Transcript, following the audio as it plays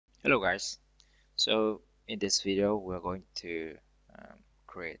Hello guys. So in this video we're going to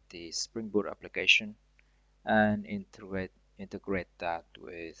create the Spring Boot application and integrate that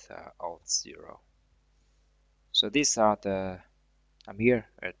with Auth0. So these are I'm here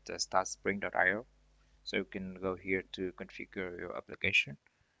at startspring.io. So you can go here to configure your application.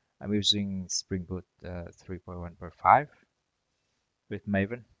 I'm using Spring Boot 3.1.5 with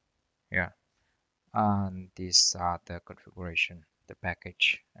Maven. Yeah, and these are the configuration, the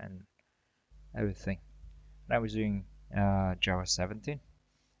package, and everything. And I'm using Java 17.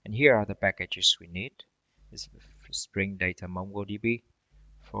 And here are the packages we need. Is Spring Data MongoDB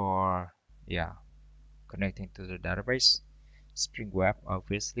for connecting to the database, Spring Web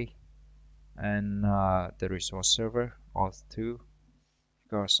obviously, and the resource server Auth0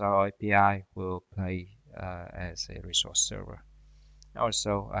 because our API will play as a resource server.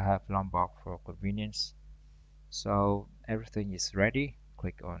 Also, I have Lombok for convenience. So everything is ready.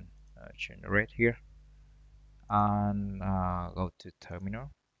 Click on generate here and go to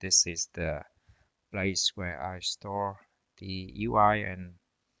terminal. This is the place where I store the UI and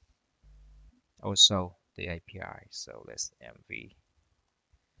also the API. So let's mv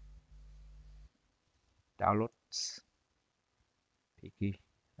downloads pk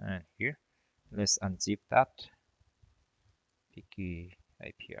and here let's unzip that pk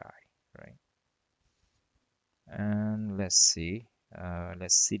API, right? And let's see,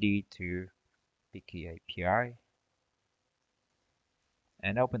 let's cd to pk API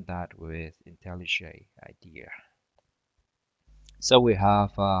and open that with IntelliJ IDEA. So we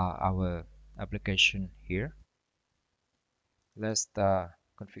have our application here. Let's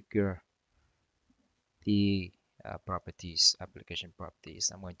configure the properties, application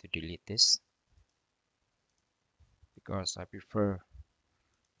properties. I'm going to delete this because I prefer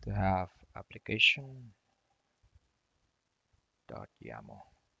to have application.yaml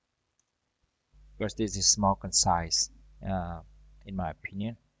because this is more concise in my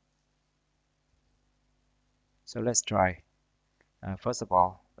opinion. So let's try. First of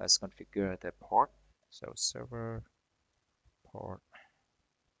all, let's configure the port. So server port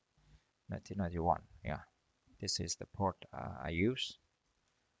 1991. Yeah, this is the port I use.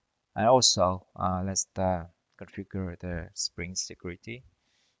 And also let's configure the Spring security.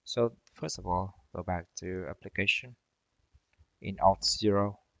 So first of all, go back to application in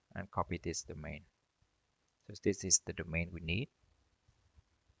Auth0 and copy this domain. So this is the domain we need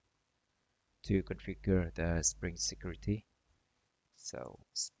to configure the Spring security. So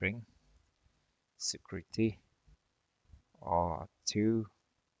Spring security or two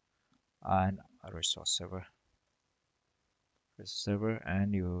and a resource server,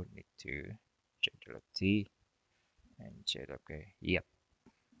 and you need to j.t and j.k. Yep.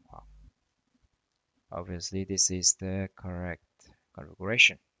 Wow. Obviously, this is the correct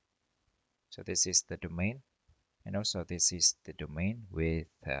configuration. So this is the domain, and also this is the domain with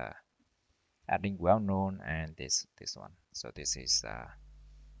adding well-known and this one. So this is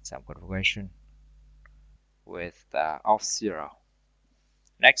some configuration with Auth0.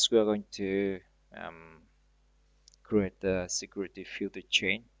 Next, we are going to create the security filter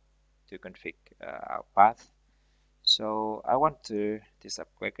chain to configure our path. So I want this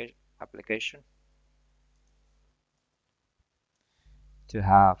application to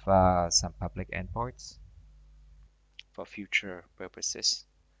have some public endpoints for future purposes,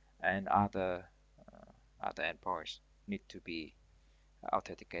 and other endpoints need to be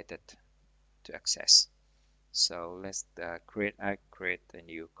authenticated to access. So let's create a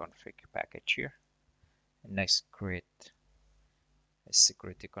new config package here. And next, create a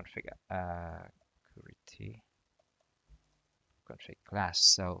security config class.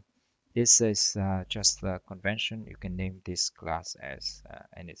 So this is just the convention. You can name this class as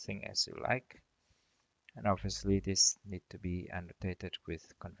anything as you like. And obviously this need to be annotated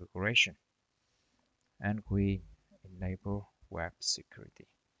with configuration. And we enable web security.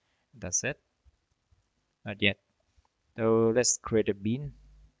 That's it. Not yet. So let's create a bean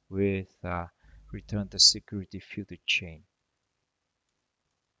with return the security filter chain.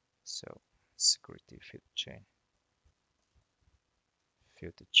 So security filter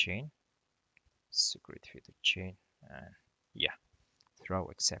chain, security filter chain, and yeah, throw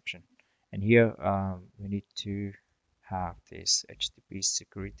exception. And here we need to have this HTTP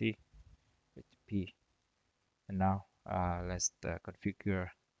security HTTP. And now let's configure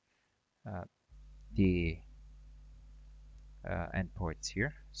the endpoints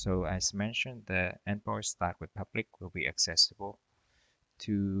here. So as mentioned, the endpoints that were public will be accessible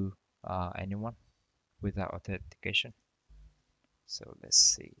to anyone without authentication. So let's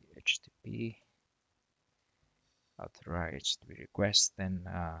see HTTP. authorize the request, then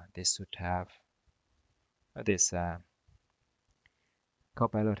this should have this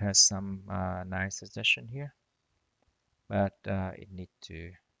Copilot has some nice suggestion here, but it need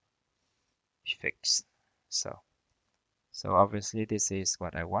to be fixed. So obviously this is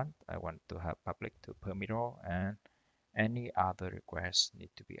what I want. I want to have public to permit all, and any other requests need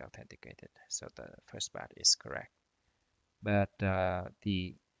to be authenticated. So the first part is correct. But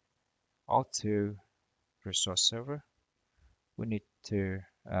the Auth0 resource server, we need to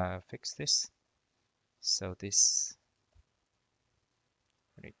fix this. So this,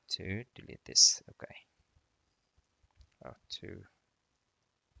 we need to delete this. Okay. Auth0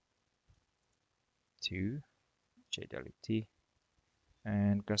 to JWT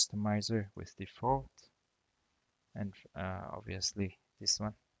and customizer with default, and obviously this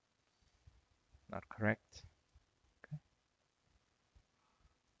one not correct. Okay.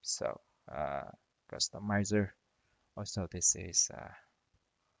 So customizer, also this is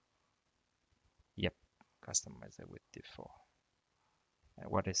yep, customizer with default. And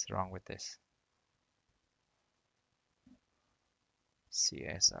what is wrong with this?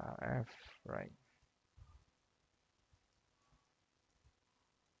 CSRF, right?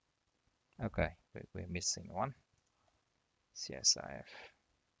 Okay, we're missing one. CSRF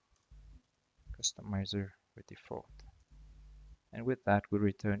customizer with default. And with that, we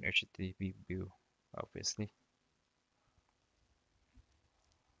return HTTP view, obviously.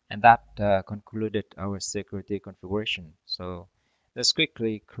 And that concluded our security configuration. So let's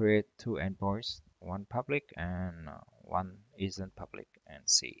quickly create two endpoints, one public and one isn't public, and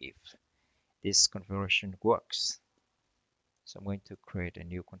see if this configuration works. So I'm going to create a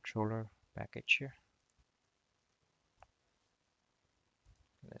new controller package here.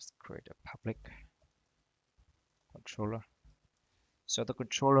 Let's create a public controller. So the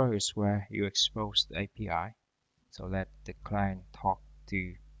controller is where you expose the API. So let the client talk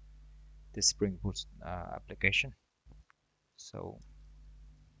to the Spring Boot application. So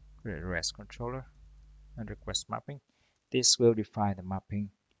create a REST controller and request mapping. This will define the mapping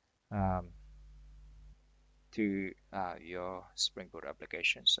to your Spring Boot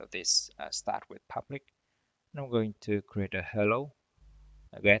application. So this start with public. And I'm going to create a hello,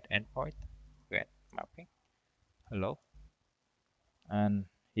 a get endpoint, get mapping, hello. And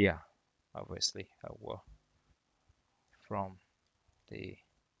yeah, obviously I will from the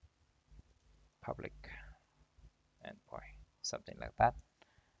public endpoint, something like that.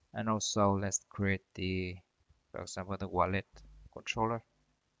 And also let's create the, for example, the wallet controller.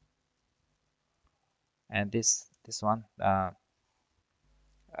 And this one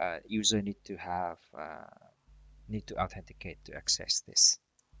user need to authenticate to access this.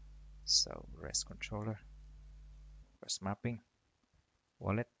 So REST controller, REST mapping,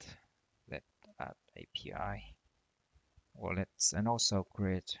 wallet, let add API wallets, and also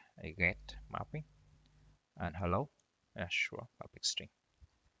create a get mapping and hello. Sure, public string.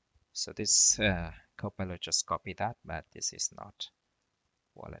 So this Copilot just copy that, but this is not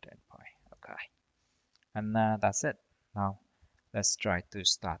wallet endpoint. Okay, and that's it. Now let's try to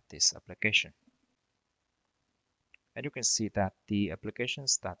start this application. And you can see that the application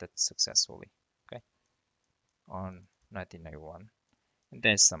started successfully, okay, on 1991. And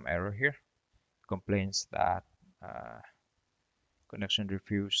there's some error here. Complains that connection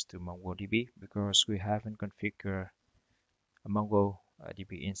refused to MongoDB because we haven't configured a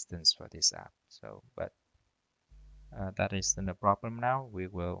MongoDB instance for this app. So, but that isn't a problem now. We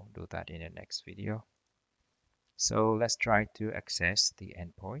will do that in the next video. So let's try to access the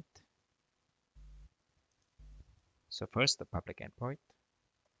endpoint. So first, the public endpoint,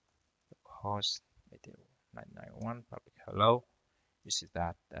 host 991 public hello. You see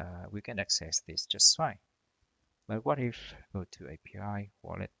that we can access this just fine. But what if go to API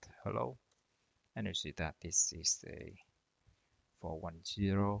wallet hello, and you see that this is a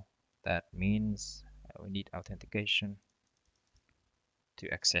 410. That means we need authentication to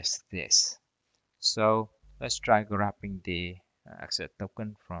access this. So let's try grabbing the access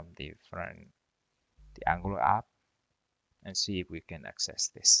token from the Angular app and see if we can access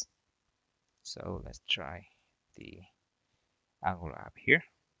this. So let's try the Angular app here.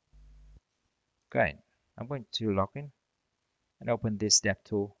 Okay, I'm going to log in and open this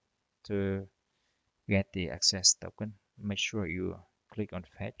DevTool to get the access token. Make sure you click on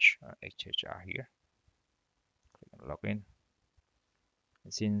fetch HHR here. Click on login.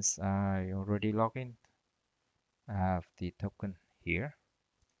 And since I already logged in, I have the token here.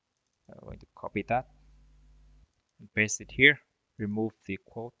 I'm going to copy that and paste it here. Remove the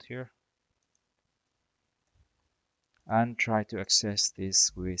quote here and try to access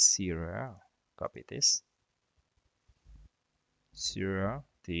this with CRL. Copy this Auth0,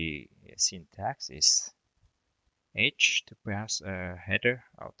 the syntax is H to pass a header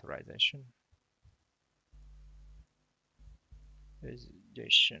authorization.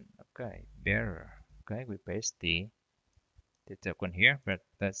 Okay, bearer. Okay, we paste the token here, but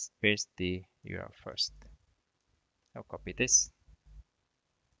let's paste the URL first. I'll copy this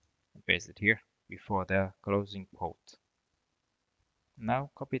and paste it here before the closing quote. Now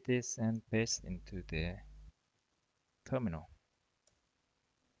copy this and paste into the terminal.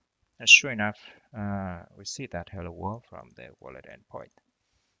 And sure enough, we see that hello world from the wallet endpoint.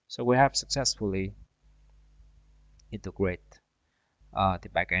 So we have successfully integrate the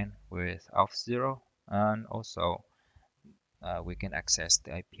backend with Auth0, and also we can access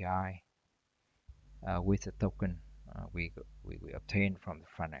the API with the token we obtain from the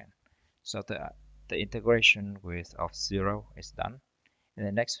front end. So the integration with Auth0 is done. In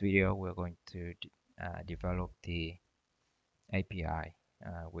the next video, we're going to develop the API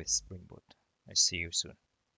with Spring Boot. I'll see you soon.